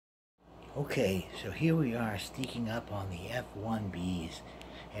Okay, so here we are sneaking up on the F1B's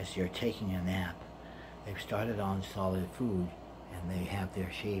as they're taking a nap. They've started on solid food and they have their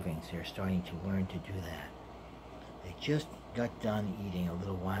shavings. They're starting to learn to do that. They just got done eating a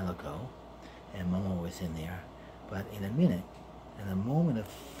little while ago and Momo was in there. But in a minute, in a moment of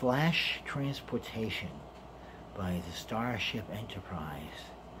flash transportation by the Starship Enterprise,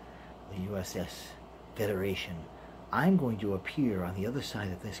 the USS Federation, I'm going to appear on the other side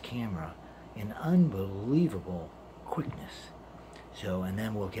of this camera in unbelievable quickness. So, and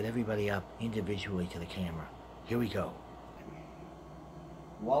then we'll get everybody up individually to the camera. Here we go.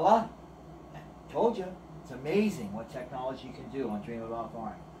 Voila! Told you. It's amazing what technology can do on Dream About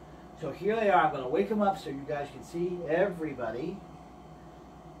Farm. So here they are. I'm going to wake them up so you guys can see everybody.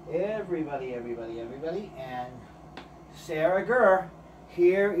 Everybody. And Sarah Gurr,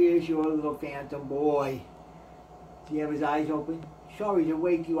 here is your little phantom boy. Do you have his eyes open? Sorry to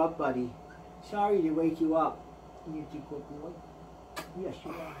wake you up, buddy. Sorry to wake you up. You're too good boy. Yes,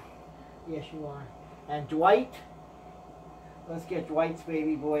 you are. Yes, you are. And Dwight. Let's get Dwight's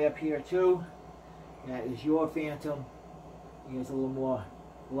baby boy up here, too. That is your phantom. He is a little more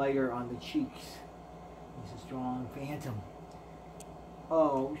lighter on the cheeks. He's a strong phantom.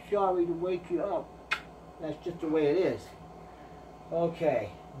 Oh, sorry to wake you up. That's just the way it is. Okay,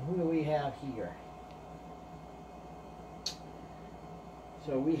 who do we have here?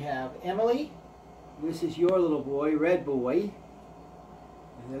 So we have Emily. This is your little boy, Red Boy.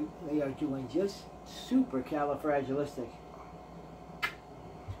 And they are doing just super califragilistic.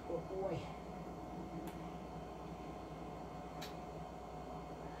 Oh boy.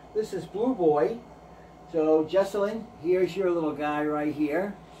 This is Blue Boy. So Jesselyn, here's your little guy right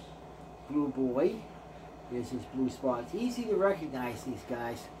here. Blue Boy. Here's his blue spots. Easy to recognize these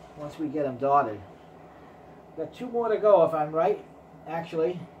guys once we get them dotted. Got two more to go if I'm right,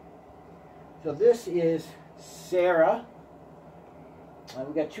 actually. So this is Sarah.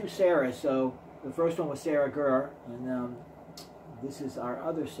 We got two Sarahs. So the first one was Sarah Gurr, and this is our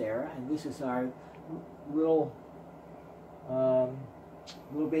other Sarah, and this is our little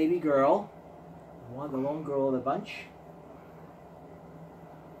little baby girl, the lone girl of the bunch.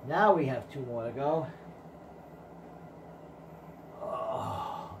 Now we have two more to go.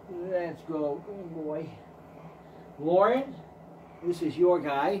 Oh, let's go, green boy. Lauren, this is your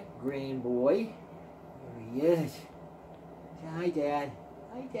guy, green boy. There he is. Say hi, Dad.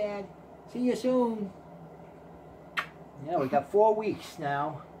 Hi, Dad. See you soon. Yeah, we got 4 weeks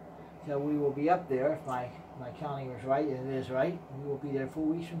now, so we will be up there. If my counting was right, and it is right. We will be there 4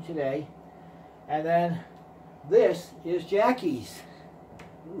 weeks from today. And then this is Jackie's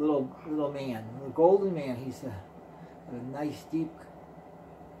little man, the golden man. He's a nice, deep,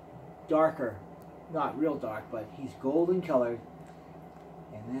 darker, not real dark, but he's golden colored.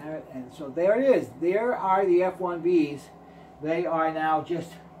 And so there it is. There are the F1B's. They are now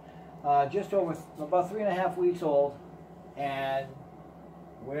just over about 3.5 weeks old, and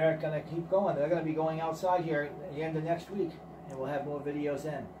we're going to keep going. They're going to be going outside here at the end of next week, and we'll have more videos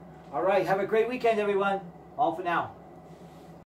then. All right, have a great weekend, everyone. All for now.